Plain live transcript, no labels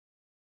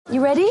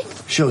You ready?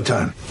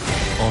 Showtime.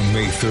 On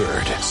May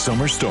 3rd,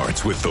 summer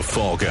starts with The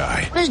Fall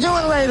Guy. Let's do it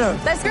later.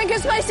 Let's drink a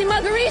spicy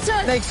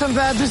margarita. Make some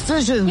bad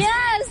decisions.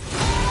 Yes.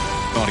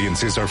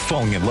 Audiences are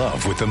falling in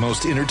love with the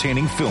most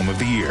entertaining film of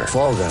the year.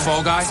 Fall Guy.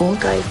 Fall Guy? Fall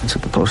Guy. That's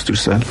what the poster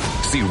said.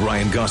 See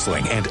Ryan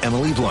Gosling and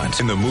Emily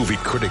Blunt in the movie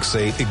critics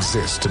say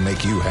exists to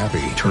make you happy.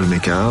 Trying to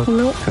make it out?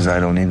 Nope. Because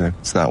I don't either.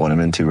 It's not what I'm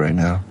into right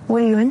now.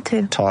 What are you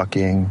into?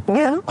 Talking.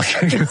 Yeah.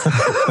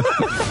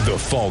 The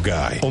Fall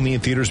Guy. Only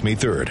in theaters May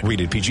 3rd.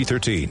 Rated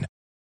PG-13.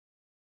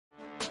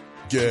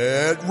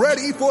 Get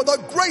ready for the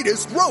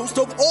greatest roast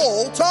of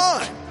all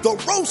time. The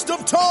Roast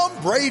of Tom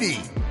Brady.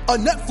 A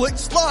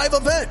Netflix live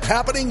event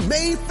happening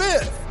May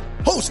 5th.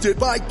 Hosted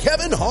by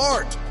Kevin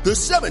Hart. The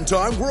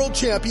 7-time world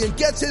champion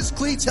gets his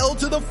cleats held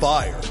to the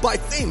fire by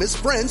famous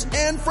friends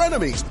and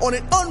frenemies on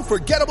an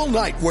unforgettable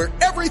night where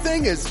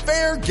everything is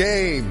fair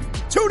game.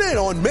 Tune in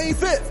on May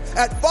 5th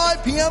at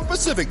 5 p.m.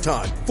 Pacific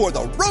time for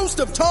the Roast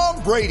of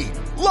Tom Brady.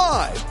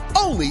 Live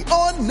only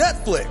on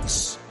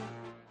Netflix.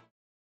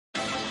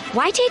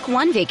 Why take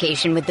one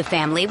vacation with the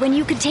family when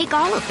you could take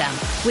all of them?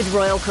 With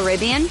Royal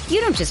Caribbean, you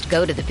don't just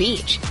go to the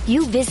beach.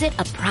 You visit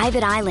a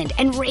private island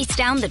and race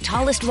down the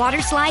tallest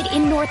water slide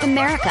in North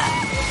America.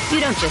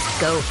 You don't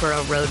just go for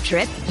a road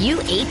trip. You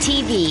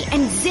ATV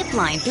and zip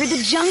line through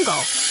the jungle.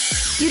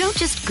 You don't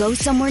just go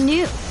somewhere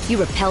new.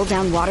 You rappel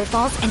down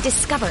waterfalls and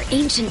discover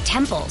ancient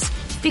temples.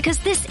 Because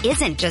this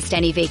isn't just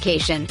any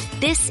vacation.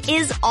 This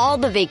is all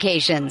the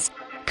vacations.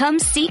 Come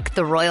seek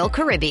the Royal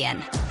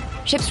Caribbean.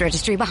 Ships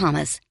Registry,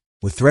 Bahamas.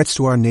 With threats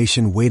to our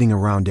nation waiting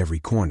around every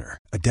corner,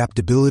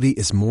 adaptability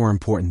is more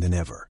important than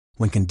ever.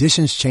 When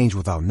conditions change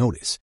without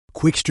notice,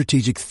 quick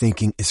strategic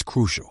thinking is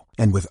crucial.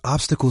 And with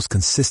obstacles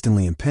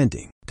consistently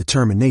impending,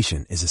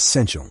 determination is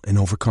essential in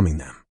overcoming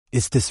them.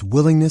 It's this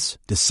willingness,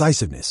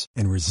 decisiveness,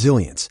 and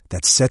resilience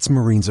that sets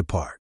Marines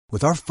apart.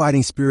 With our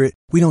fighting spirit,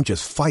 we don't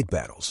just fight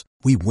battles,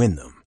 we win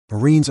them.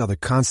 Marines are the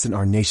constant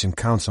our nation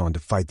counts on to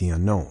fight the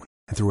unknown.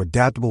 And through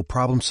adaptable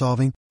problem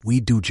solving,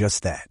 we do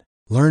just that.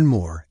 Learn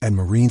more at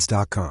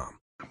marines.com.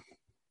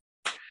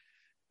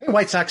 Hey,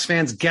 White Sox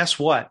fans, guess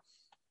what?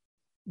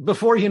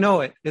 Before you know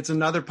it, it's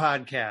another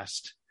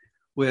podcast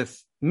with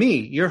me,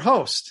 your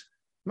host.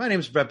 My name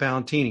is Brett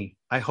Ballantini.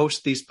 I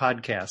host these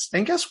podcasts.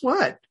 And guess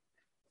what?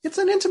 It's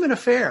an intimate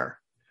affair.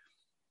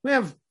 We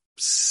have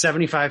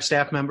 75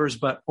 staff members,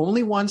 but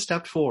only one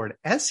stepped forward,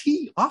 as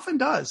he often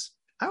does.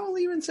 I will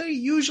even say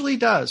usually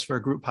does for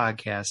a group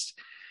podcast.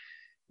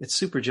 It's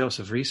Super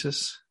Joseph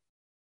Reeses,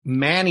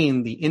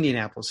 manning the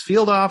Indianapolis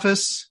field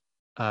office.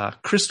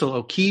 Crystal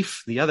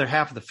O'Keefe, the other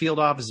half of the field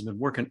office, has been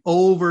working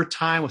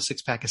overtime with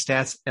Six Pack of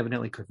Stats,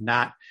 evidently could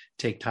not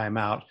take time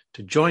out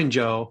to join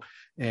Joe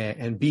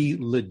and be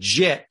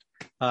legit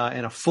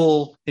in a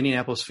full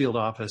Indianapolis field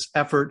office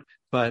effort.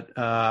 But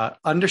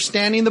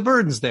understanding the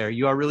burdens there,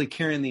 you are really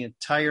carrying the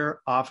entire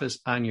office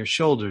on your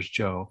shoulders,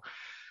 Joe.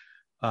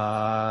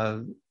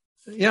 No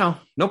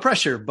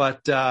pressure, but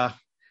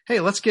hey,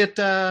 let's get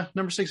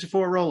number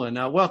 64 rolling.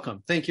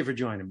 Welcome. Thank you for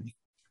joining me.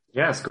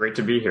 Yeah, it's great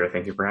to be here.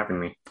 Thank you for having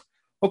me.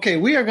 Okay,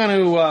 we are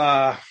going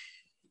to,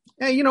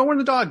 we're in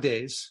the dog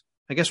days.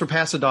 I guess we're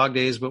past the dog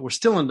days, but we're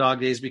still in dog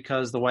days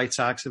because the White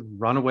Sox have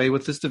run away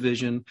with this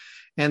division.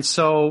 And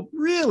so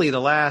really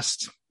the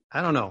last,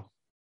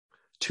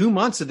 2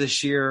 months of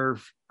this year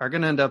are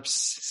going to end up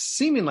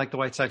seeming like the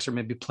White Sox are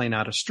maybe playing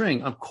out a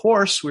string. Of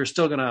course, we're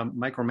still going to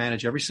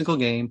micromanage every single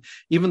game,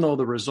 even though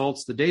the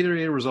results, the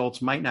day-to-day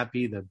results might not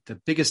be the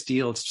biggest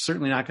deal. It's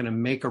certainly not going to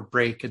make or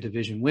break a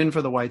division win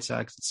for the White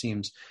Sox. It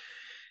seems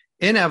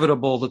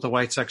inevitable that the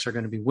White Sox are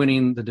going to be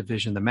winning the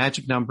division. The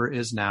magic number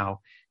is now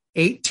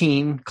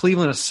 18.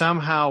 Cleveland has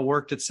somehow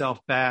worked itself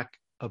back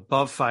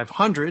above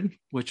 500,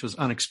 which was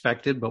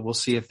unexpected, but we'll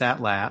see if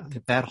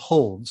that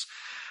holds.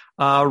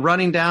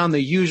 Running down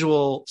the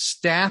usual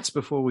stats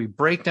before we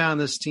break down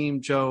this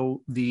team,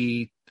 Joe,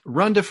 the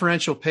run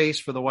differential pace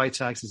for the White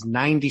Sox is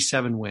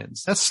 97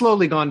 wins. That's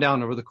slowly gone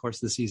down over the course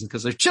of the season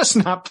because they're just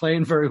not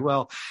playing very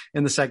well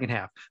in the second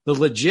half. The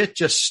legit,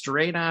 just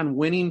straight on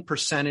winning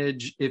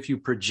percentage, if you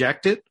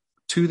project it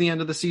to the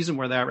end of the season,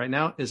 where they're at right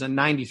now, is a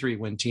 93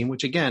 win team,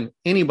 which again,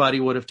 anybody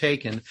would have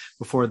taken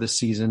before the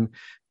season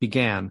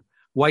began.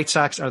 White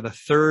Sox are the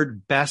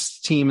third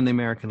best team in the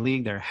American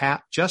League. They're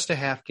just a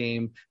half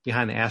game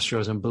behind the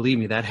Astros. And believe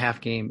me, that half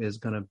game is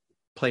going to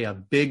play a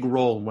big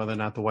role in whether or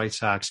not the White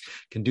Sox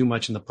can do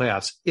much in the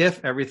playoffs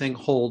if everything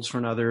holds for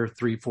another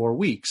 3-4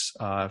 weeks.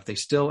 If they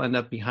still end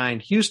up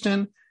behind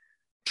Houston,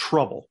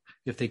 trouble.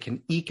 If they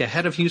can eke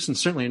ahead of Houston,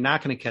 certainly you're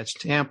not going to catch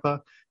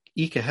Tampa,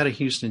 eke ahead of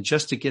Houston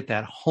just to get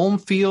that home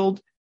field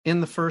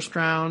in the first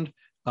round.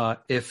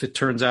 If it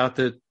turns out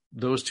that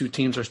those two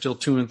teams are still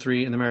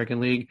 2-3 in the American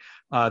League,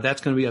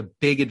 that's going to be a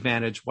big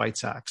advantage, White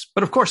Sox.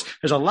 But of course,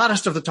 there's a lot of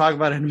stuff to talk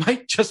about, and it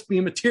might just be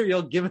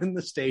material given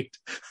the state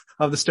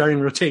of the starting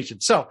rotation.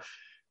 So,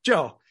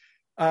 Joe,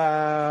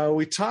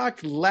 we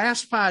talked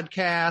last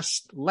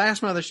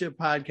Mothership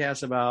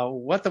podcast about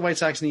what the White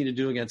Sox need to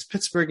do against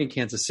Pittsburgh and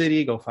Kansas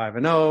City, go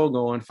 5-0,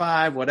 go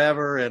 1-5,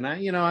 whatever. And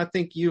I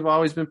think you've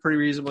always been pretty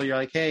reasonable. You're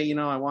like, hey,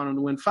 I want them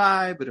to win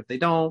 5, but if they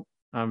don't,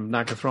 I'm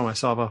not going to throw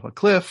myself off a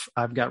cliff.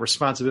 I've got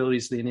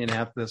responsibilities to the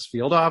Indianapolis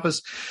field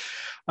office.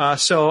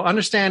 So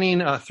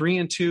understanding a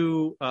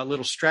 3-2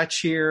 little stretch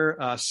here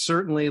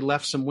certainly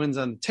left some wins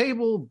on the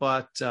table,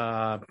 but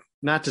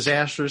not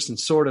disastrous and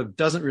sort of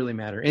doesn't really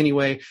matter.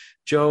 Anyway,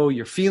 Joe,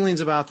 your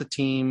feelings about the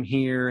team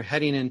here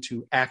heading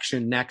into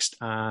action next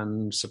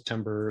on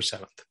September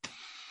 7th.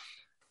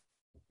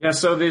 Yeah,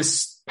 so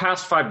this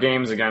past 5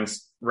 games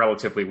against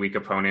relatively weak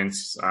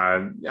opponents,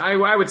 I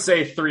would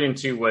say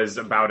 3-2 was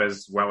about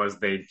as well as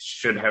they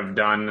should have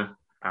done.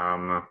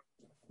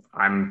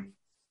 I'm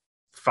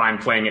fine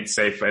playing it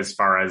safe as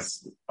far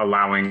as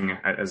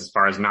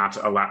not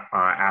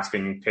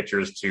asking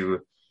pitchers to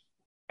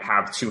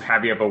have too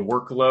heavy of a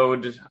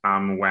workload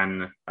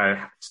when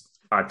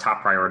a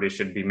top priority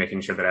should be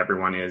making sure that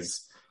everyone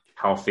is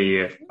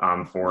healthy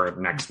for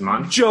next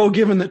month. Joe,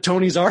 given that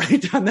Tony's already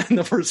done that in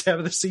the first half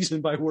of the season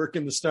by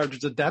working the starters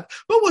to death,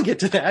 but we'll get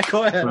to that.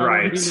 Go ahead.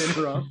 Right.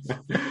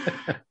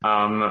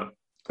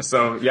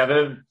 So yeah,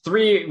 the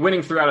 3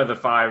 winning 3 out of the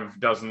 5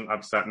 doesn't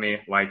upset me.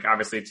 Like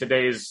obviously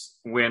today's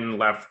win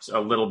left a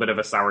little bit of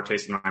a sour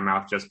taste in my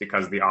mouth just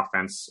because the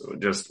offense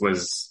just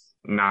was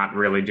not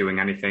really doing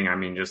anything. I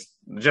mean,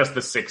 just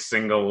the 6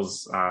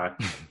 singles,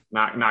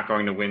 not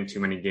going to win too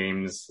many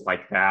games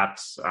like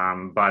that.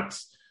 But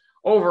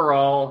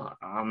overall,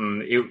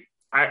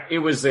 it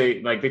was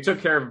they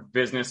took care of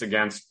business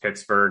against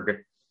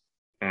Pittsburgh,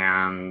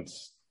 and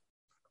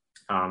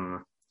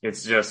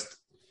it's just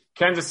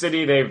Kansas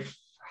City. They've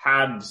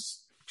had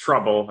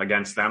trouble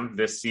against them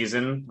this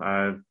season.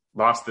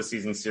 Lost the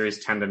season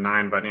series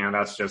 10-9, but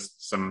that's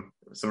just some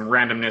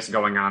randomness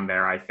going on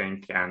there, I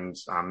think. And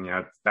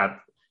that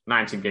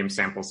 19-game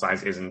sample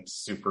size isn't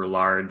super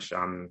large.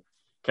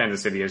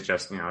 Kansas City is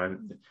just a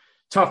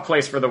tough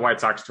place for the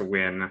White Sox to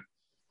win.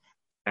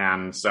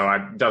 And so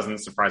it doesn't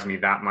surprise me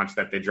that much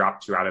that they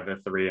dropped 2 out of the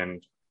 3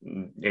 and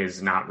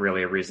is not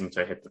really a reason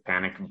to hit the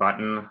panic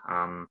button.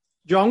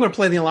 Joe, I'm going to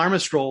play the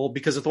alarmist role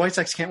because if the White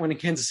Sox can't win in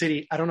Kansas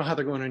City, I don't know how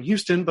they're going in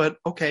Houston, but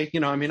okay.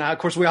 Of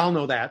course we all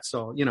know that.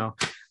 So,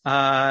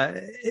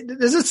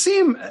 does it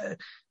seem,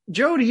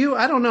 Joe, to you?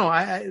 I don't know.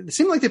 It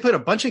seemed like they played a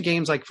bunch of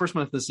games like first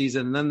month of the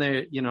season, and then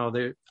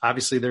they're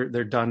obviously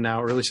they're done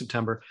now, early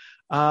September.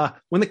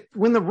 When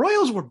the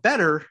Royals were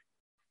better,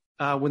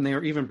 when they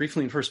were even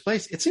briefly in first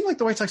place, it seemed like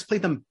the White Sox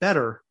played them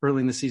better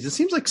early in the season. It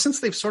seems like since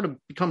they've sort of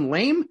become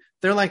lame,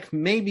 they're like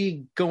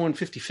maybe going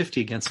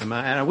 50-50 against them.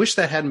 And I wish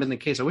that hadn't been the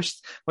case. I wish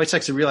the White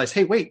Sox had realized,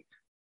 hey, wait,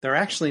 they're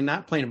actually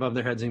not playing above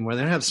their heads anymore.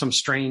 They don't have some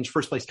strange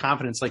first place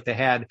confidence like they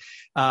had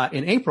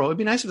in April. It'd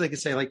be nice if they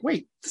could say like,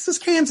 wait, this is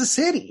Kansas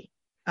City.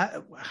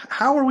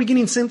 How are we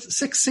getting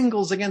 6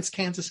 singles against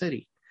Kansas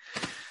City?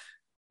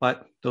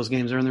 But those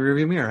games are in the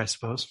rearview mirror, I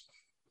suppose.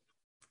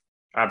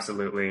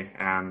 Absolutely.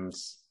 And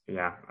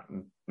yeah,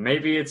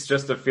 maybe it's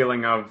just a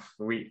feeling of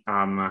we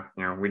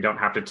don't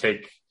have to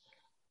take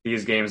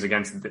these games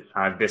against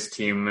this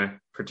team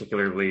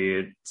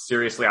particularly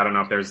seriously. I don't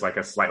know if there's like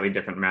a slightly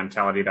different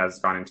mentality that's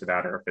gone into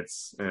that, or if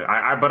it's.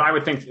 But I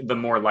would think the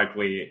more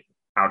likely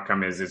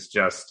outcome is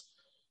just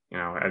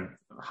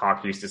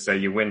Hawk used to say,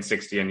 you win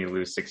 60 and you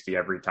lose 60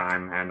 every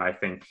time, and I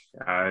think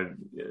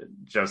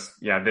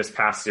this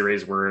past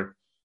series were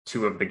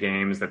 2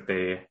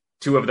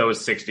 of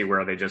those 60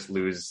 where they just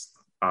lose.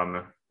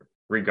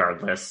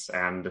 Regardless.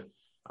 And,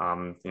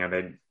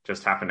 they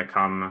just happen to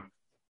come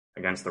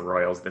against the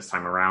Royals this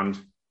time around.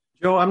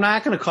 Joe, I'm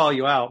not going to call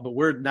you out, but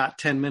we're not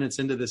 10 minutes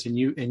into this and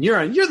you're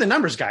the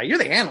numbers guy. You're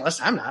the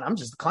analyst. I'm not, I'm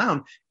just the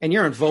clown. And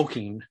you're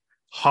invoking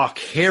Hawk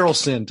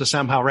Harrelson to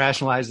somehow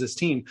rationalize this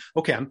team.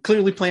 Okay. I'm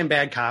clearly playing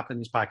bad cop in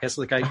these podcasts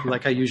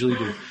like I usually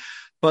do,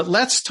 but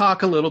let's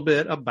talk a little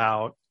bit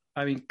about,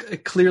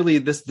 clearly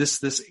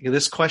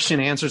this question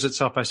answers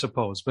itself, I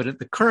suppose, but at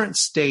the current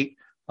state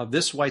of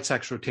this White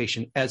Sox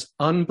rotation, as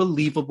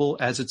unbelievable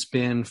as it's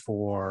been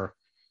for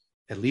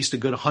at least a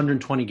good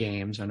 120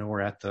 games. I know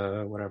we're at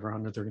the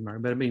 130 mark,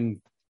 but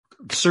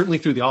certainly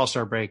through the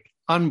All-Star break,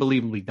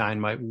 unbelievably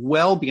dynamite,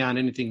 well beyond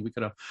anything we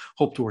could have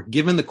hoped for,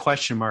 given the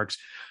question marks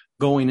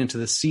going into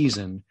the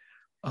season.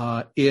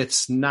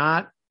 It's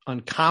not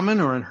uncommon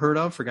or unheard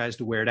of for guys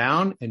to wear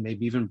down and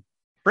maybe even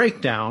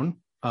break down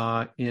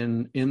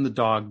in the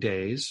dog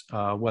days,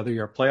 whether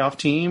you're a playoff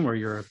team or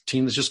you're a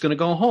team that's just going to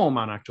go home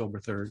on October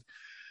 3rd.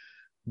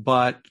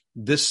 But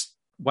this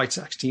White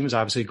Sox team is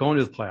obviously going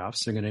to the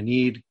playoffs. They're going to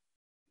need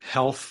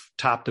health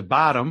top to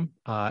bottom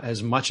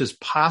as much as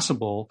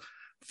possible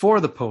for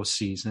the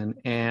postseason.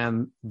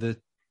 And the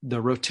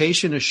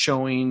rotation is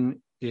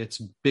showing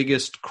its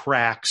biggest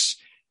cracks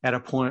at a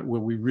point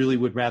where we really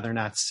would rather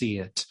not see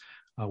it.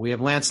 We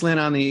have Lance Lynn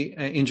on the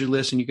injured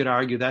list, and you could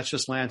argue that's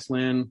just Lance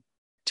Lynn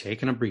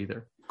taking a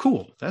breather.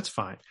 Cool, that's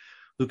fine.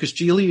 Lucas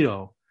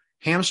Giolito,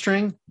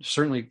 hamstring,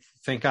 certainly,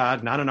 thank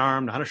God, not an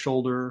arm, not a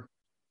shoulder,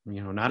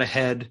 not a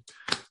head,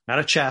 not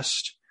a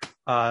chest,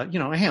 a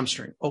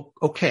hamstring.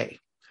 Okay.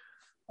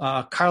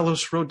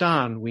 Carlos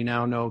Rodon, we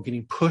now know,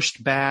 getting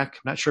pushed back.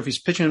 I'm not sure if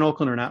he's pitching in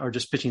Oakland or not, or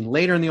just pitching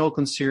later in the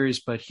Oakland series,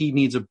 but he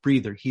needs a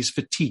breather. He's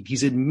fatigued.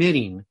 He's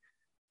admitting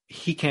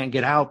he can't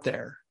get out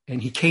there.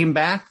 and he came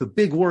back. The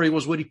big worry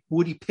was, would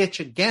he pitch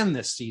again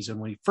this season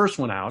when he first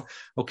went out?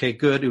 Okay,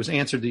 good. It was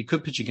answered that he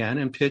could pitch again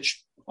and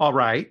pitch all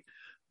right.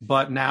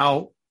 But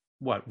now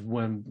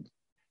when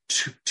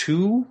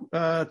two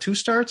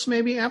starts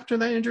maybe after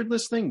that injured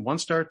list thing, 1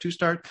 start, 2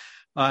 start,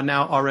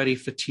 now already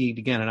fatigued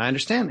again. And I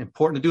understand,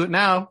 important to do it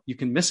now. You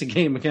can miss a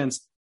game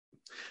against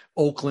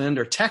Oakland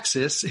or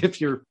Texas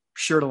if you're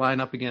sure to line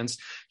up against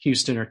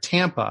Houston or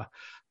Tampa.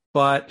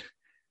 But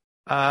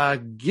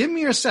give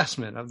me your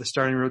assessment of the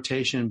starting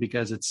rotation,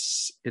 because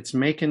it's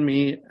making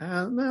me,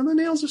 the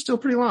nails are still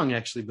pretty long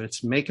actually, but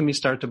it's making me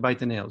start to bite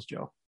the nails,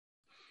 Joe.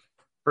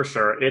 For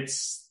sure.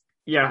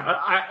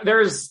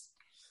 There's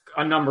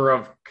a number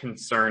of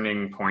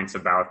concerning points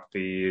about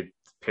the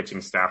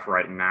pitching staff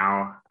right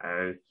now.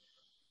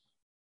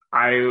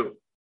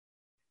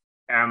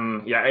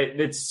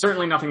 It's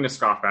certainly nothing to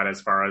scoff at as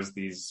far as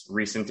these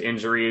recent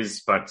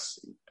injuries, but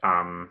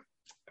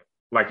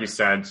like you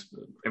said,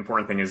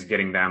 important thing is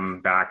getting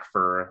them back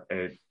for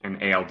an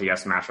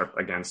ALDS matchup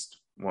against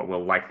what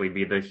will likely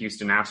be the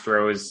Houston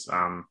Astros.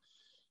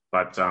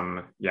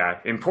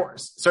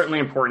 Certainly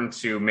important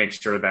to make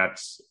sure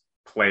that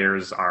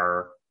players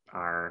are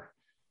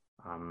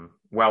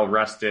well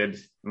rested.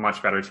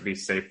 Much better to be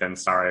safe than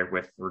sorry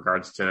with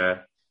regards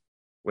to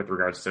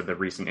the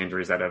recent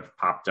injuries that have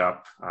popped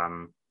up.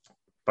 On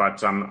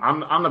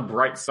the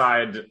bright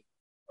side,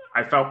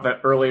 I felt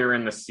that earlier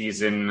in the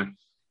season,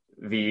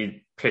 the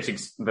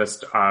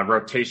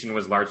rotation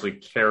was largely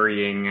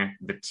carrying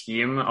the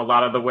team a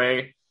lot of the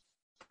way.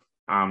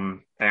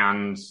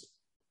 And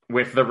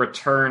with the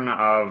return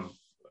of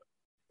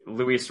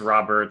Luis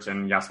Robert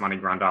and Yasmani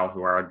Grandal,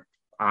 who are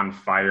on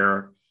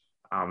fire,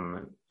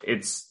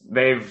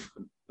 they've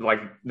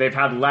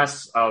had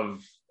less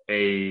of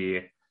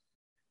a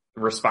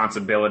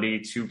responsibility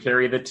to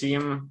carry the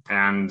team,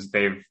 and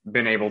they've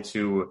been able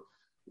to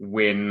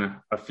win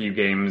a few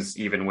games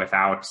even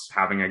without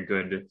having a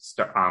good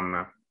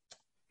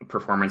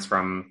performance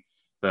from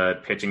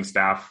the pitching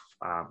staff.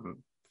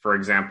 For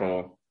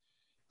example,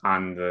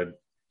 on the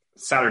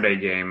Saturday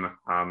game,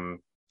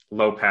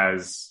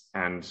 Lopez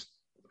and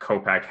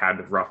Kopech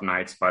had rough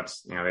nights, but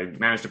they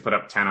managed to put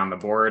up 10 on the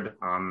board.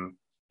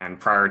 And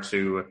prior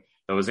to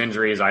those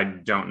injuries, I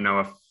don't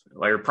know if,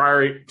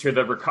 prior to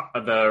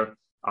the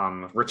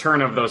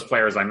return of those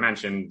players I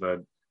mentioned,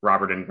 the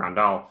Robert and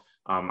Grandal,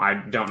 I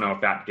don't know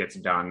if that gets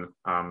done.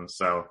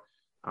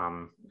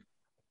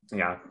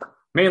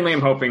 Mainly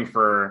I'm hoping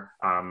for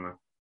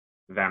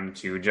them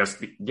to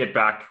just get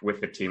back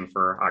with the team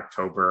for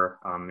October.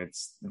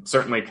 It's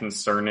certainly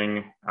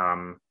concerning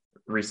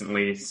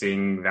recently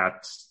seeing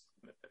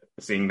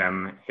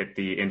them hit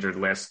the injured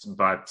list,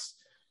 but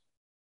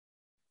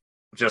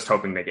just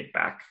hoping they get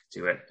back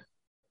to it.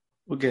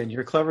 Well, again,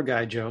 you're a clever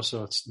guy, Joe,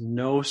 so it's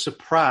no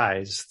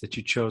surprise that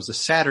you chose the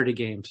Saturday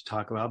game to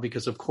talk about,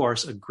 because, of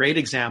course, a great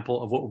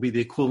example of what would be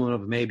the equivalent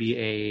of maybe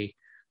a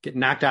get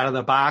knocked out of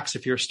the box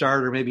if you're a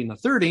starter, maybe in the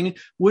third inning,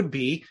 would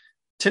be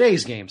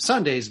today's game,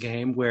 Sunday's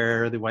game,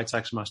 where the White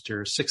Sox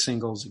muster 6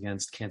 singles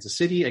against Kansas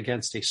City,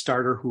 against a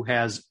starter who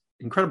has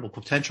incredible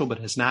potential but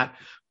has not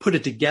put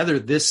it together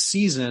this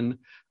season.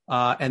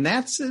 And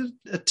that's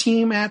a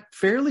team at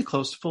fairly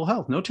close to full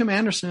health. No Tim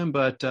Anderson,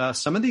 but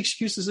some of the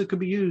excuses that could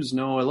be used,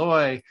 no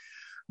Eloy,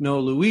 no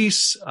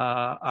Luis,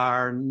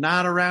 are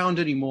not around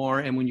anymore.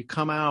 And when you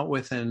come out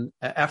with an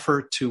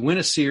effort to win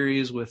a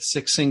series with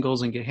 6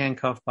 singles and get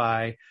handcuffed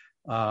by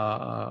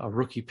a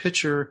rookie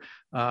pitcher,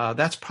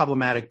 that's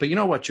problematic. But you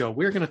know what, Joe?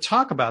 We're going to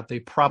talk about the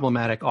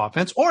problematic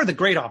offense or the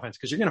great offense,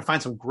 because you're going to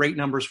find some great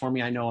numbers for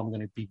me. I know I'm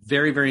going to be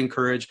very, very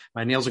encouraged.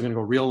 My nails are going to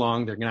go real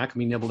long. They're not going to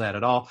be nibbled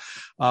at all.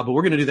 But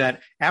we're going to do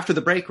that after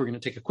the break. We're going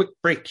to take a quick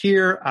break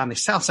here on the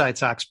Southside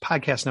Sox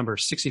podcast number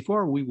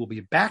 64. We will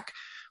be back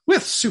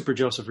with Super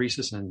Joseph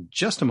Reeses in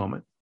just a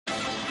moment.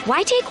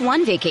 Why take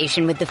one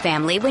vacation with the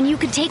family when you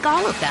could take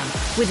all of them?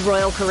 With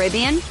Royal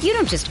Caribbean, you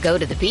don't just go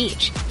to the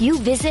beach. You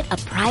visit a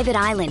private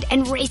island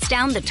and race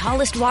down the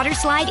tallest water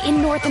slide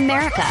in North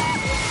America.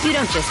 You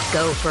don't just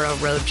go for a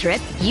road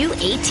trip. You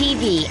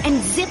ATV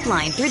and zip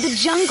line through the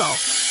jungle.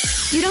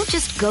 You don't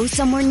just go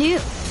somewhere new.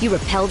 You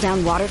rappel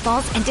down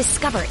waterfalls and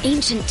discover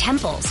ancient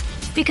temples.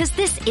 Because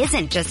this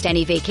isn't just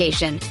any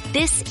vacation.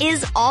 This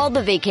is all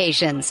the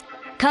vacations.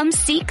 Come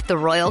seek the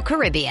Royal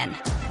Caribbean.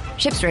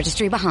 Ships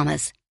Registry,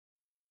 Bahamas.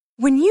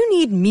 When you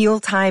need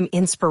mealtime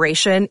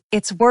inspiration,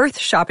 it's worth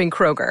shopping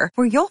Kroger,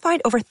 where you'll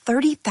find over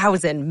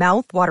 30,000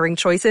 mouth-watering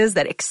choices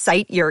that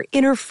excite your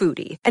inner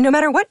foodie. And no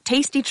matter what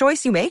tasty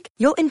choice you make,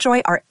 you'll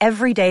enjoy our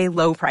everyday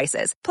low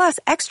prices, plus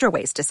extra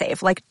ways to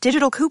save, like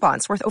digital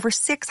coupons worth over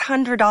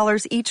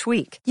 $600 each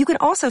week. You can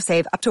also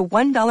save up to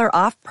 $1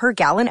 off per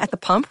gallon at the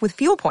pump with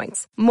fuel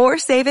points. More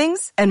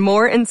savings and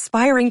more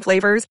inspiring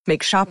flavors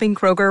make shopping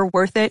Kroger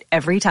worth it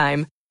every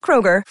time.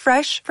 Kroger,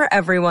 fresh for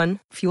everyone.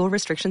 Fuel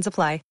restrictions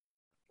apply.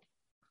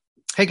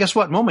 Hey, guess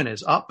what? Moment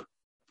is up.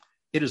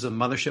 It is the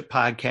Mothership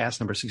Podcast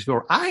number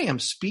 64. I am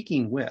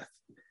speaking with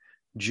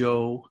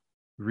Joe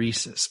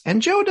Reeses,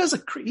 and Joe does a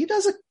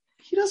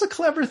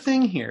clever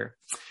thing here.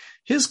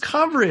 his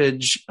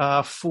coverage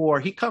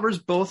he covers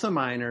both the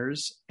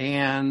minors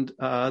and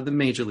the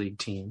major league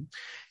team.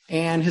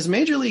 And his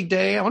major league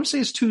day, I want to say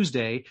it's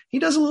Tuesday, he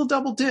does a little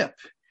double dip.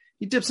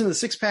 He dips into the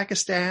 6-pack of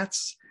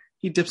stats.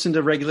 He dips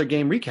into regular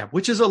game recap,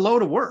 which is a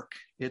load of work.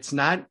 It's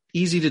not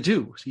easy to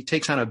do. He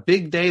takes on a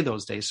big day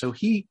those days. So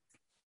he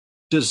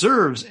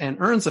deserves and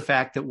earns the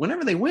fact that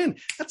whenever they win,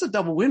 that's a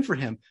double win for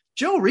him.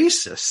 Joe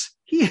Reeses,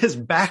 he is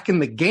back in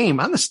the game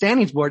on the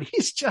standings board.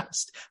 He's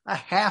just a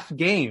half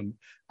game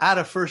out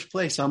of first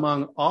place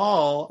among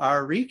all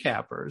our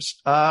recappers.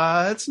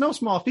 It's no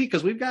small feat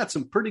because we've got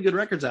some pretty good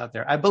records out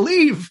there. I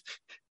believe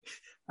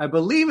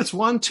it's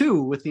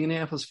 1-2 with the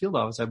Indianapolis field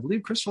office. I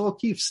believe Crystal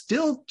O'Keefe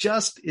still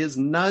just is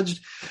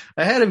nudged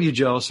ahead of you,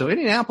 Joe. So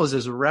Indianapolis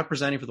is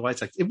representing for the White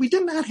Sox. If we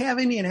did not have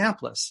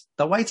Indianapolis,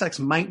 the White Sox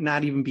might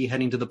not even be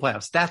heading to the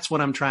playoffs. That's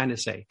what I'm trying to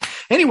say.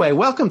 Anyway,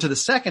 welcome to the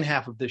second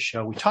half of this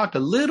show. We talked a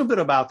little bit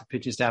about the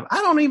pitching staff.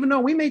 I don't even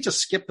know. We may just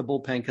skip the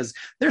bullpen because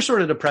they're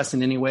sort of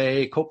depressing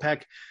anyway.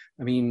 Kopech,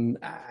 I mean,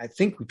 I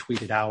think we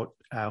tweeted out,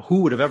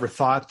 who would have ever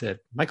thought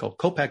that Michael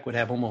Kopech would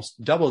have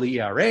almost double the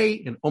ERA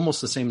and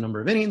almost the same number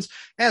of innings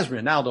as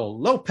Reynaldo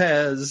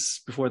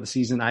Lopez before the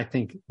season? I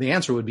think the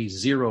answer would be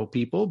 0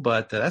 people,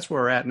 but that's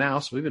where we're at now.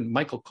 So even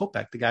Michael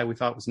Kopech, the guy we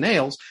thought was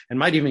nails and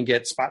might even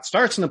get spot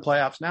starts in the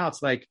playoffs, now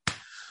it's like,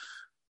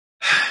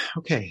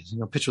 okay,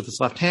 pitch with his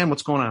left hand.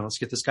 What's going on? Let's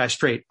get this guy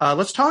straight.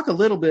 Let's talk a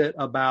little bit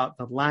about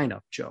the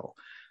lineup, Joe.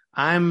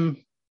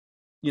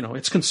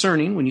 It's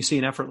concerning when you see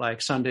an effort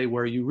like Sunday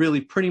where you really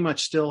pretty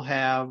much still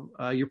have,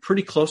 you're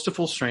pretty close to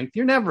full strength.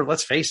 You're never,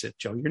 let's face it,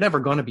 Joe, you're never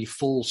going to be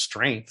full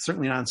strength,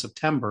 certainly not in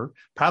September,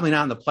 probably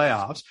not in the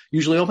playoffs.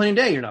 Usually opening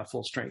day, you're not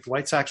full strength. The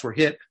White Sox were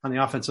hit on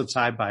the offensive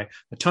side by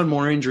a ton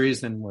more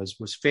injuries than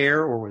was fair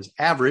or was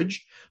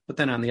average. But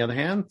then on the other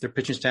hand, their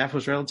pitching staff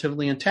was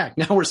relatively intact.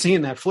 Now we're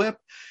seeing that flip,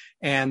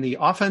 and the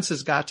offense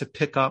has got to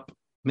pick up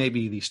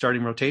maybe the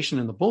starting rotation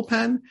in the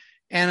bullpen.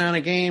 And on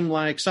a game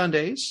like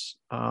Sundays,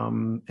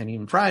 and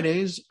even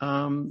Fridays,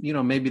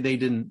 maybe they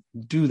didn't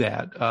do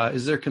that.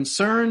 Is there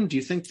concern? Do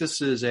you think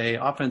this is a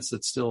offense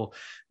that's still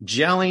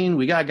gelling?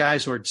 We got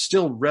guys who are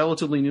still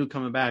relatively new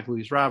coming back.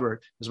 Luis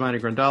Robert,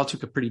 Yasmani Grandal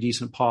took a pretty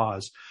decent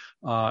pause.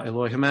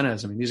 Eloy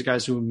Jimenez. I mean, these are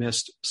guys who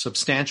missed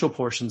substantial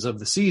portions of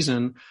the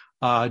season.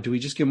 Do we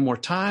just give them more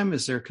time?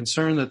 Is there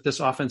concern that this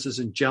offense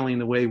isn't gelling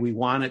the way we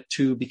want it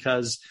to?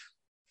 Because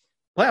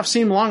playoffs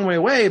seem a long way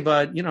away,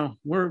 but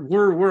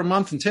we're a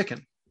month and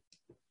ticking.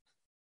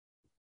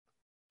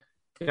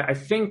 Yeah, I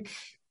think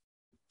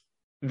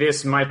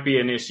this might be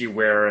an issue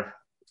where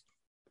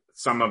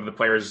some of the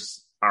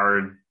players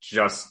are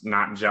just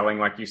not gelling,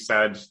 like you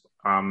said.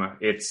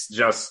 It's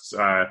just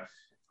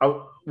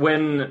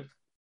when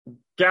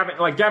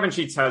Gavin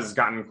Sheets has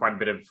gotten quite a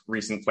bit of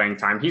recent playing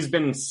time. He's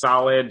been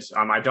solid.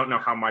 I don't know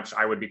how much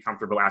I would be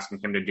comfortable asking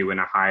him to do in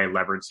a high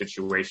leverage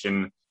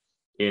situation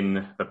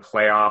in the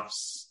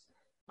playoffs.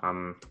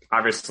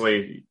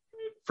 Obviously,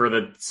 for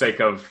the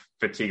sake of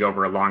fatigue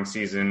over a long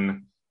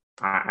season,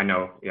 I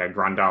know,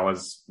 Grandal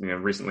is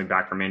recently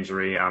back from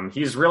injury.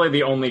 He's really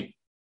the only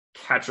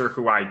catcher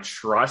who I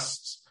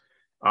trust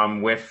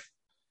with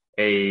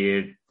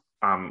a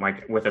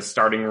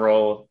starting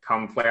role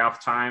come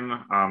playoff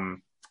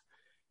time.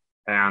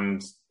 I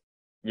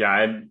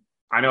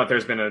know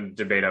there's been a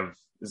debate of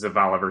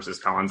Zavala versus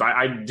Collins.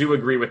 I do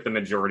agree with the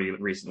majority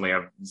recently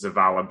of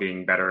Zavala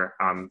being better.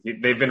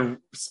 They've been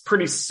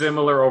pretty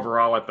similar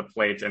overall at the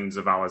plate, and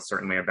Zavala is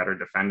certainly a better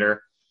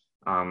defender.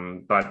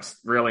 But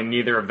really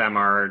neither of them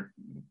are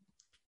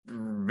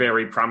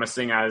very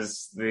promising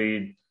as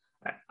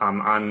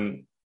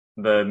on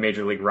the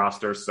major league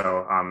roster.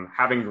 So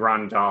having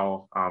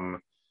Grandal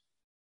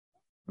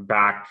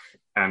back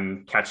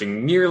and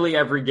catching nearly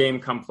every game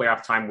come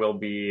playoff time will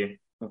be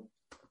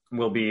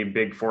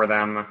big for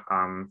them.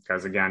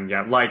 Because again,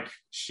 like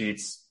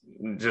Sheets,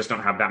 just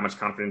don't have that much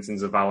confidence in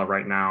Zavala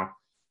right now.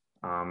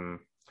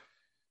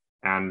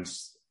 And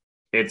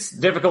it's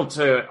difficult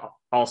to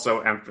also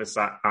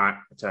emphasize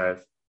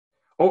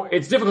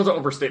it's difficult to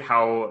overstate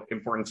how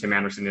important Tim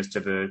Anderson is to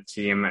the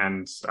team.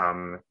 And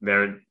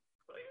they're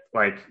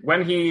like,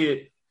 when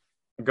he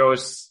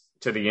goes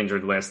to the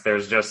injured list,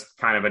 there's just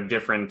kind of a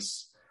different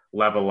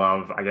level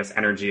of, I guess,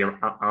 energy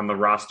on the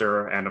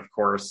roster. And of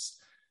course,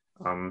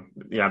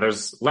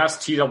 there's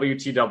less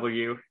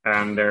TW,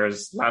 and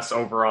there's less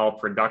overall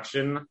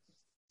production.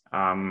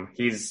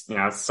 He's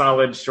a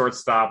solid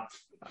shortstop,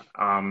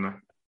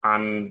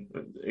 on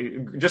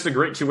just a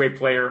great two-way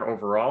player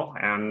overall.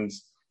 And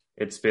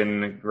it's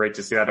been great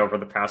to see that over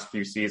the past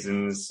few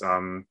seasons.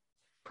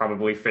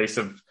 Probably face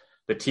of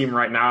the team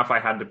right now if I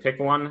had to pick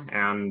one.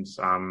 And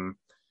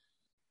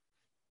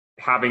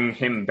having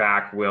him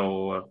back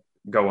will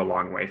go a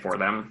long way for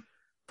them.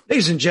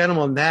 Ladies and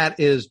gentlemen,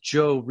 that is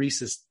Joe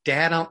Reeses,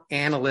 data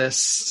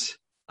analyst,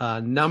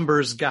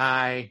 numbers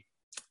guy.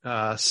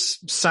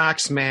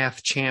 Sox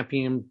math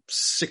champion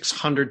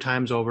 600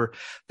 times over.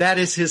 That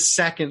is his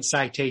second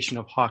citation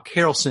of Hawk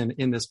Harrelson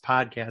in this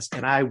podcast.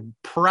 And I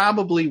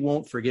probably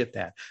won't forget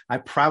that. I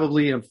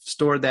probably have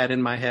stored that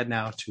in my head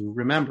now to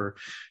remember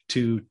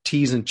to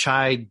tease and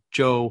chide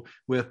Joe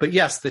with. But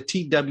yes, the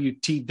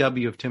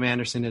TWTW of Tim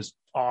Anderson is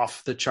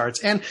off the charts.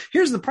 And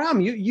here's the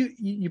problem.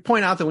 You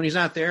point out that when he's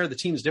not there, the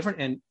team's different.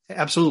 And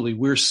absolutely,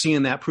 we're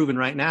seeing that proven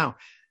right now.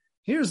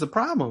 Here's the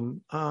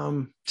problem.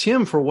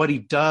 Tim, for what he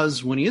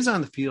does when he is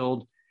on the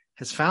field,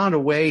 has found a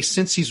way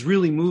since he's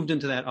really moved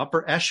into that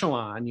upper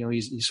echelon. You know,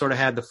 he sort of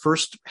had the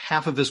first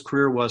half of his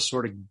career was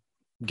sort of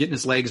getting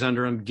his legs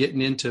under him,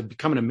 getting into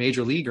becoming a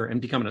major leaguer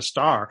and becoming a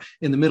star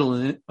in the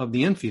middle of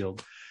the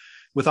infield.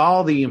 With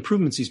all the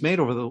improvements he's made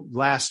over the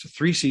last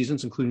 3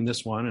 seasons, including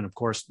this one, and of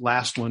course,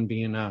 last one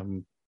being,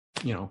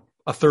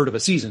 a third of a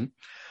season.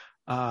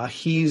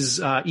 He's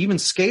even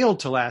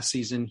scaled to last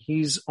season.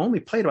 He's only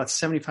played about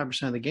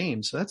 75% of the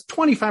games. So that's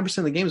 25%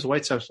 of the games the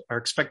White Sox are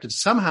expected to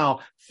somehow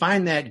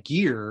find that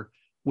gear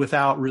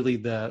without really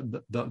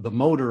the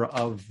motor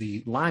of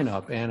the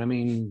lineup. And I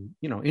mean,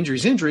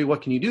 injury's injury.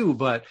 What can you do?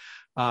 But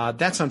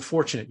that's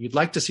unfortunate. You'd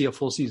like to see a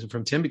full season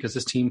from Tim because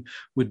this team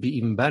would be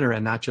even better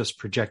and not just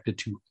projected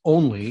to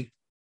only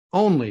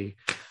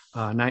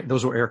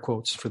those were air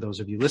quotes for those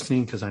of you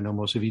listening, because I know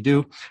most of you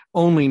do.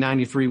 Only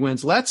 93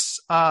 wins. Let's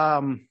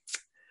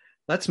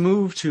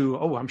move to,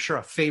 I'm sure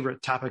a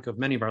favorite topic of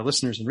many of our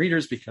listeners and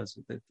readers, because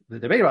the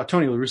debate about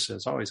Tony La Russa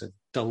is always a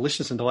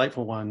delicious and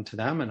delightful one to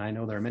them. And I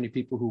know there are many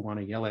people who want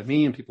to yell at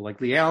me and people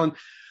like Lee Allen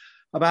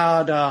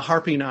about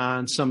harping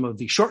on some of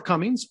the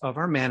shortcomings of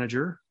our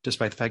manager,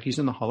 despite the fact he's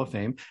in the Hall of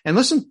Fame. And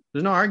listen,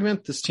 there's no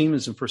argument. This team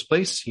is in first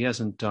place. He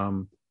hasn't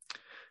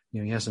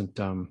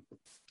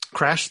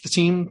crashed the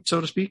team,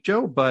 so to speak,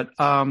 Joe. But,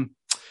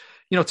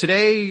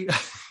 today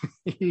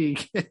he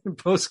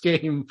post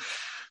game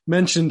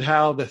mentioned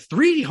how the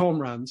three home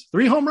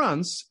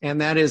runs, and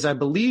that is, I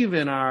believe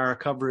in our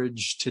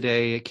coverage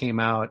today, it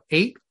came out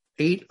eight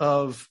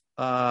of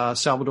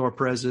Salvador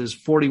Perez's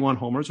 41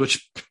 homers,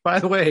 which, by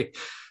the way,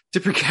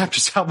 tip your cap to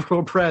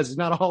Salvador Perez. He's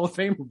not a Hall of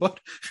Famer, but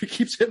if he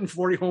keeps hitting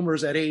 40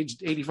 homers at age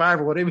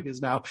 85 or whatever he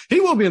is now, he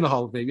will be in the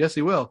Hall of Fame. Yes,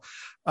 he will.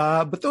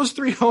 But those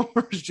 3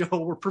 homers, Joe,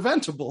 were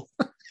preventable.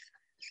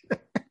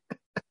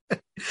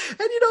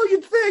 And,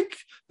 you'd think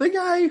the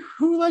guy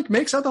who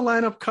makes out the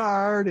lineup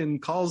card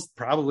and calls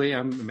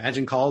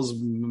calls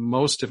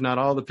most, if not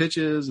all, the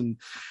pitches and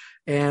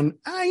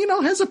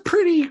has a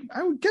pretty,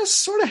 I would guess,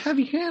 sort of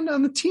heavy hand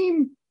on the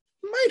team,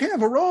 might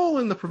have a role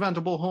in the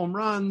preventable home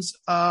runs.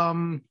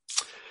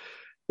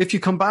 If you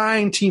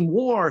combine team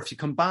WAR, if you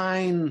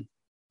combine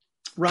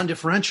run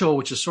differential,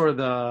 which is sort of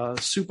the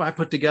soup I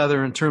put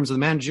together in terms of the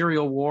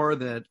managerial WAR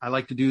that I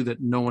like to do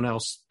that no one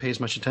else pays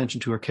much attention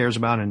to or cares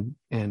about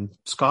and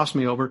scoffs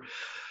me over.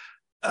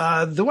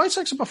 The White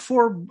Sox are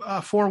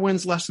about 4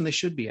 wins less than they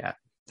should be at.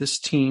 This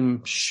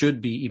team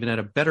should be even at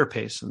a better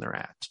pace than they're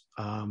at.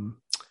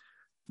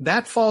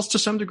 That falls to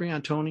some degree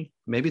on Tony.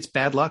 Maybe it's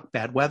bad luck,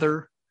 bad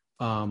weather,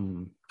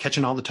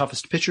 catching all the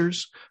toughest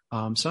pitchers.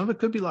 Some of it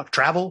could be luck,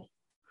 travel.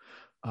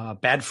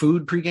 Bad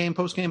food pregame,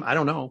 postgame. I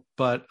don't know.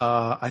 But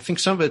I think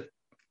some of it,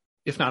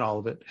 if not all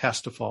of it,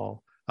 has to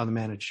fall on the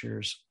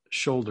manager's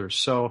shoulders.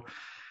 So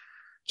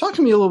talk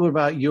to me a little bit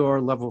about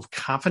your level of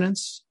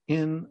confidence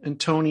in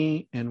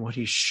Tony and what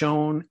he's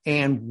shown.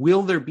 And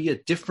will there be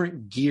a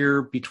different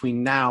gear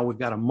between now? We've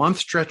got a month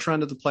stretch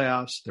run to the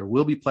playoffs. There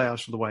will be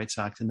playoffs for the White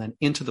Sox. And then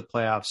into the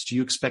playoffs, do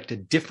you expect a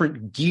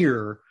different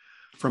gear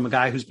from a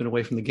guy who's been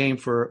away from the game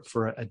for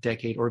a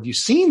decade? Or have you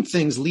seen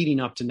things leading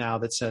up to now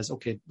that says,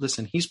 okay,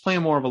 listen, he's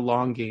playing more of a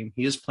long game.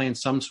 He is playing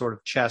some sort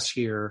of chess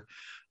here.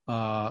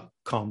 Calm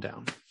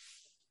down.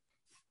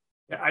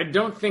 I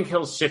don't think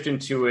he'll shift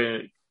into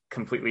a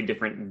completely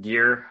different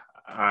gear.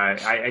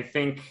 I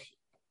think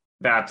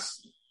that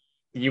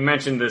you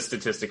mentioned the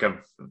statistic of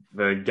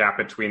the gap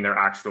between their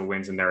actual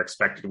wins and their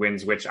expected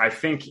wins, which I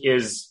think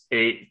is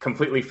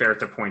completely fair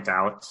to point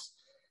out.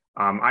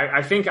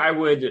 I think I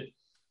would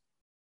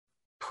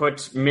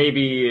put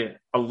maybe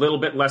a little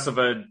bit less of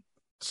a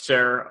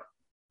share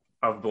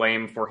of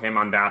blame for him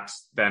on that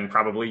than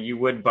probably you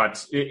would,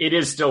 but it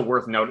is still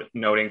worth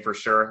noting for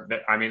sure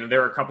that,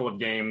 there are a couple of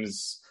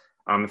games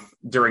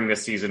during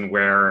this season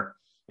where,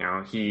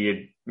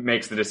 he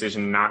makes the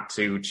decision not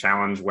to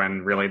challenge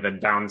when really the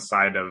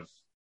downside of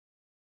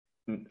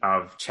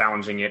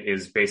challenging it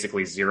is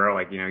basically 0.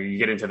 You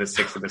get into the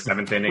 6th or the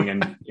 7th inning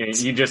and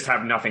you just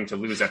have nothing to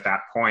lose at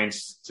that point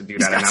to do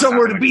that. He's got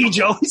somewhere to be,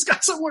 Joe. He's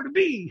got somewhere to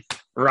be.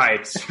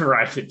 Right. So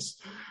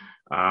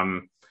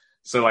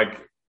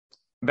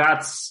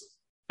that's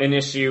an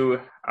issue.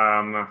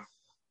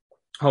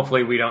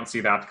 Hopefully we don't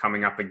see that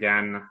coming up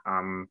again.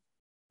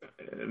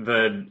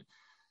 The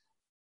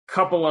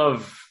couple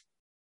of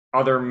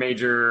other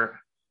major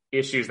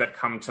issues that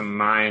come to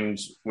mind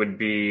would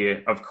be,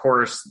 of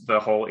course,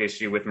 the whole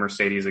issue with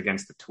Mercedes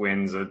against the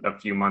Twins a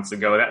few months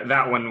ago.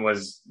 That one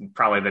was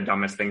probably the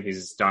dumbest thing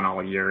he's done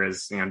all year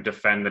is,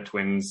 defend the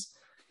Twins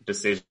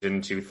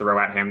decision to throw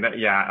at him. That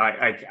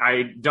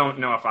I don't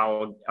know if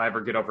I'll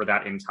ever get over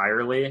that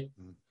entirely.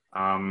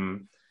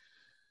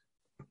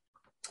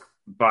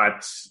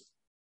 But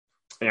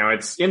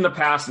it's in the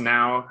past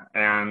now,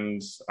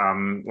 and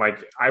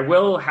I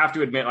will have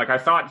to admit, I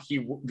thought he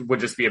would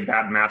just be a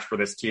bad match for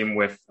this team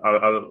with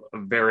a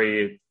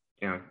very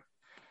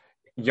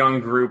young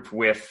group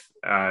with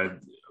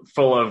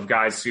full of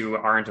guys who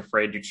aren't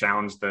afraid to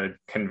challenge the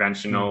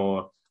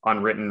conventional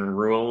unwritten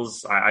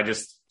rules. I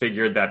just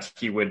figured that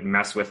he would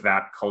mess with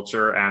that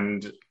culture,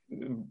 and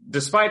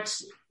despite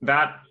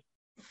that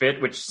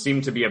fit, which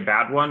seemed to be a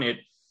bad one,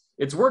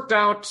 it's worked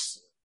out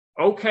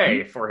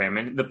okay for him,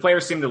 and the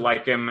players seem to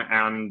like him,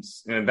 and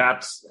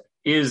that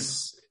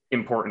is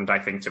important, I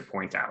think, to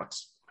point out.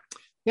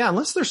 Yeah,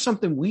 unless there's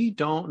something we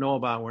don't know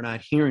about, we're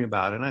not hearing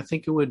about, and I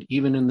think it would,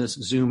 even in this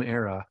Zoom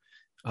era,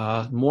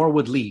 more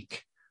would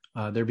leak.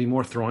 There'd be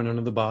more throwing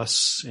under the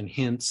bus and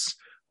hints.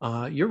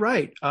 You're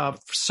right.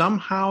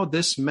 Somehow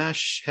this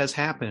mesh has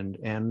happened,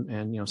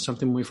 and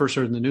something when we first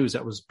heard in the news,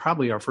 that was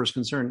probably our first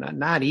concern.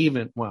 Not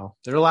even, well,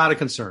 there are a lot of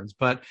concerns,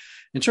 but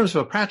in terms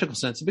of a practical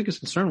sense, the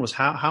biggest concern was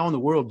how in the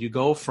world do you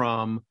go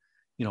from,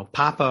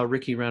 Papa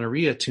Ricky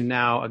Renteria to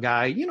now a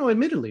guy,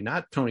 admittedly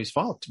not Tony's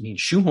fault. I mean,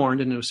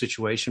 shoehorned into a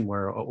situation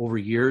where over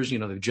years, they've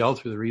gelled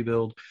through the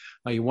rebuild.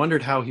 You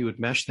wondered how he would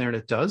mesh there, and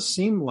it does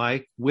seem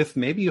like, with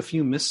maybe a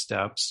few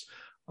missteps,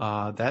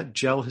 that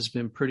gel has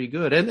been pretty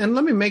good. And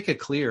let me make it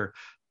clear,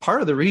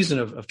 part of the reason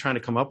of trying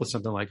to come up with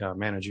something like a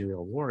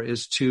managerial war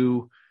is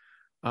to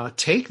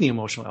take the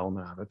emotional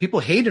element out of it. People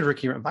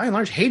by and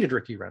large, hated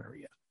Ricky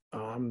Renteria.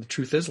 The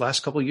truth is,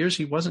 last couple of years,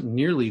 he wasn't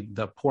nearly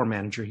the poor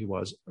manager he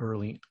was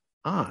early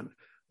on.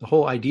 The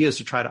whole idea is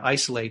to try to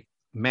isolate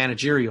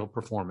managerial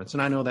performance.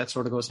 And I know that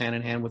sort of goes hand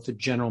in hand with the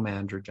general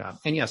manager job.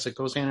 And yes, it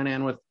goes hand in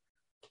hand with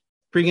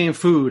pregame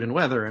food and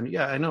weather. And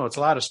yeah, I know it's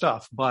a lot of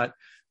stuff, but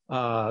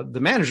the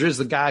manager is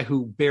the guy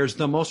who bears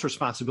the most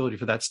responsibility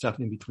for that stuff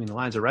in between the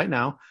lines. And right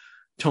now,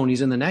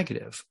 Tony's in the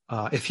negative.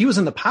 If he was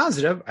in the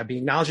positive, I'd be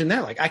acknowledging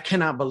that. I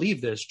cannot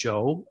believe this,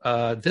 Joe.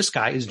 This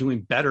guy is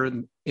doing better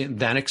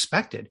than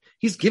expected.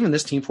 He's given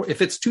this team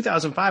if it's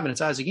 2005 and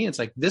it's Isaac, it's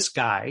like this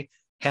guy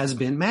has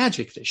been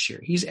magic this year.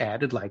 He's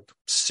added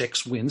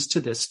 6 wins to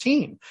this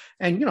team.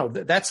 And,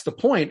 that's the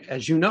point,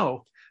 as you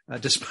know,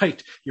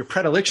 despite your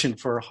predilection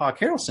for Hawk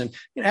Harrelson,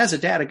 as a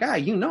data guy,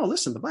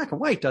 listen, the black and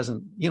white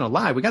doesn't,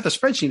 lie. We got the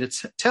spreadsheet.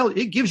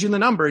 It gives you the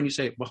number and you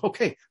say, well,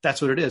 okay,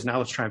 that's what it is. Now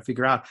let's try and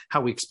figure out how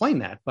we explain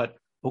that. But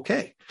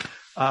okay.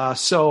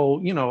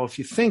 So, if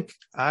you think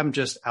I'm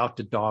just out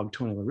to dog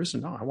Tony La Russa,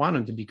 no, I want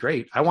him to be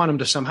great. I want him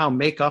to somehow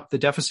make up the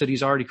deficit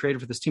he's already created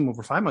for this team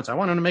over 5 months. I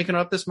want him to make it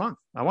up this month.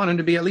 I want him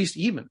to be at least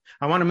even.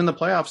 I want him in the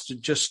playoffs to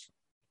just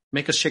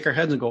make us shake our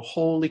heads and go,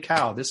 holy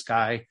cow, this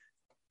guy,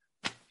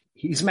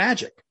 he's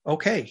magic.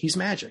 Okay, he's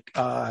magic.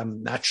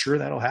 I'm not sure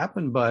that'll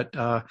happen, but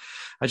I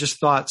just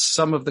thought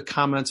some of the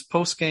comments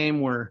post-game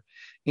were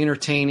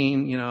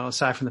entertaining,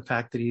 aside from the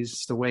fact that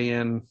he's the way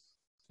in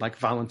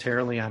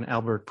voluntarily on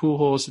Albert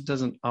Pujols. It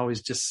doesn't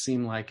always just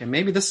seem like, and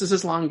maybe this is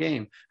his long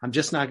game. I'm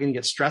just not going to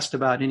get stressed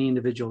about any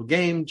individual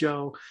game,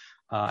 Joe.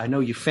 I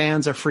know you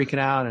fans are freaking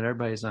out and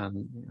everybody's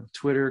on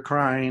Twitter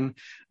crying.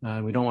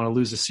 We don't want to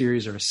lose a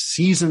series or a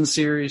season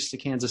series to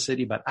Kansas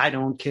City, but I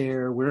don't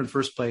care. We're in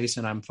first place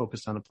and I'm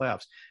focused on the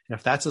playoffs. And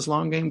if that's his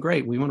long game,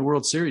 great. We win a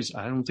World Series.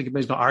 I don't think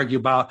anybody's going to argue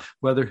about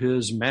whether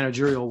his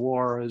managerial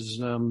war is,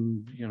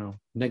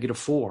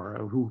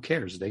 -4. Who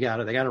cares? They got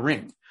a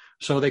ring.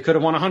 So they could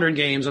have won 100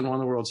 games and won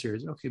the World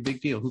Series. Okay, big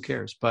deal. Who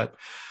cares? But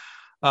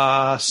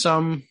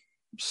some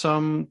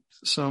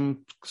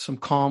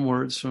calm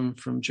words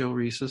from Joe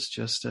Reeses,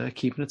 just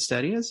keeping it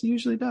steady as he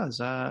usually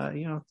does.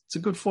 It's a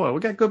good foil. We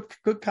got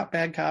good cop,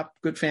 bad cop,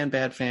 good fan,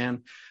 bad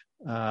fan.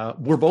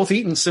 We're both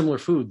eating similar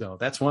food though.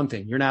 That's one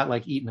thing. You're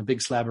not eating a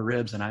big slab of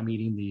ribs and I'm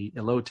eating the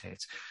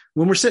elotes.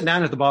 When we're sitting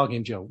down at the ball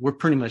game, Joe, we're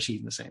pretty much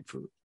eating the same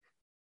food.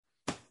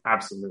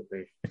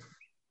 Absolutely.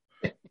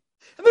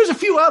 And there's a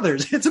few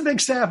others. It's a big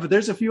staff, but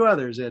there's a few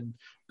others, and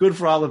good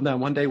for all of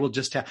them. One day we'll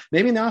just have,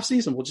 maybe in the off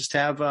season, we'll just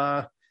have,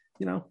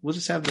 we'll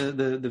just have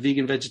the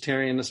vegan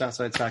vegetarian, the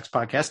Southside Sox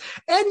podcast.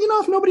 And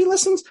if nobody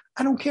listens,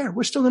 I don't care.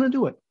 We're still going to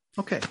do it.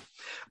 Okay.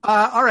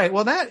 All right.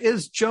 Well, that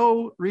is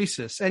Joe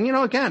Reeses. And,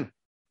 again,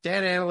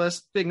 data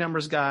analyst, big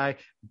numbers guy,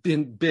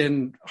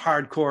 been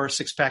hardcore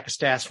 6-pack of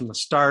stats from the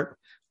start.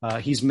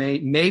 He's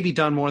maybe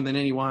done more than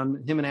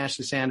anyone. Him and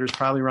Ashley Sanders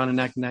probably running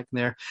neck and neck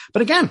there.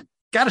 But again,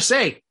 got to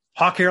say,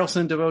 Hawk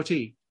Harrelson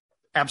devotee.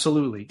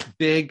 Absolutely.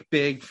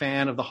 Big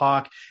fan of the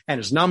Hawk and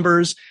his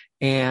numbers.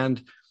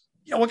 And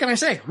what can I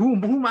say? Who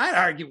might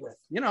I argue with?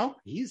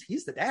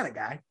 He's the data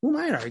guy. Who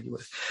might I argue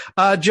with?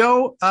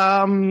 Joe,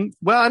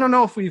 well, I don't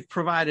know if we've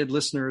provided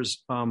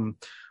listeners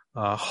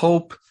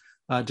hope,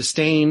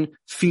 disdain,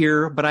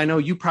 fear, but I know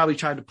you probably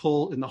tried to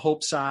pull in the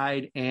hope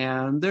side,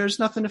 and there's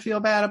nothing to feel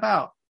bad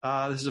about.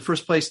 This is a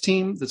first place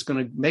team that's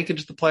going to make it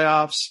to the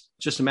playoffs.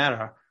 Just a matter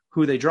of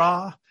who they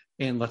draw.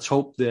 And let's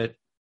hope that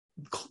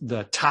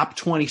the top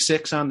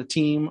 26 on the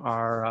team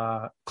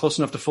are close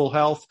enough to full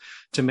health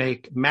to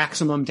make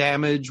maximum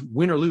damage,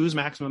 win or lose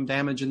maximum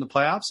damage in the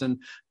playoffs.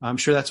 And I'm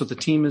sure that's what the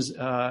team is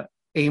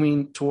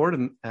aiming toward.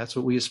 And that's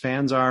what we as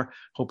fans are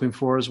hoping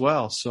for as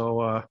well.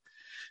 So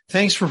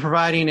thanks for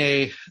providing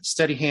a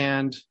steady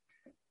hand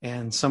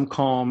and some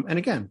calm. And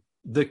again,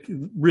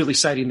 really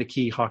citing the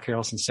key Hawk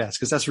Harrelson stats,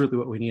 because that's really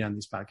what we need on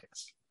these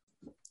podcasts.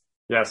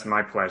 Yes,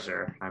 my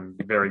pleasure. I'm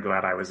very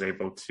glad I was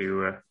able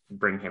to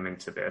bring him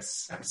into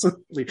this.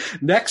 Absolutely.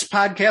 Next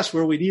podcast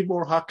where we need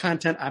more Hawk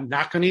content, I'm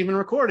not going to even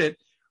record it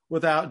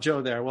without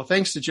Joe there. Well,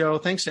 thanks to Joe.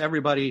 Thanks to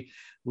everybody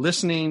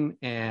listening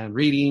and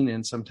reading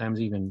and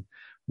sometimes even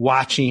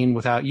watching.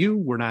 Without you,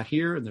 we're not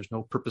here, and there's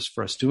no purpose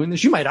for us doing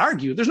this. You might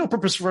argue there's no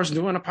purpose for us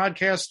doing a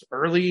podcast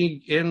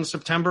early in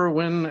September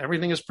when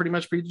everything is pretty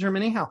much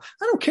predetermined anyhow.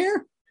 I don't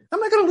care. I'm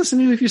not going to listen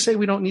to you if you say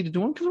we don't need to do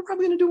one, because we're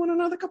probably going to do one in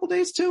another couple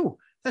days too.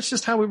 That's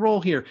just how we roll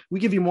here.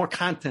 We give you more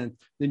content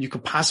than you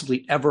could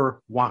possibly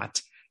ever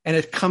want. And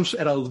it comes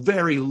at a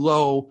very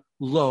low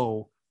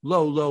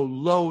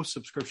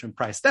subscription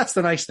price. That's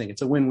the nice thing.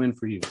 It's a win-win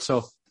for you.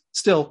 So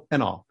still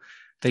and all,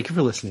 thank you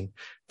for listening.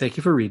 Thank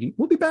you for reading.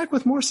 We'll be back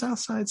with more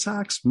Southside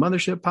Sox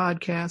Mothership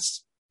podcasts,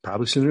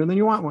 probably sooner than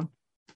you want one.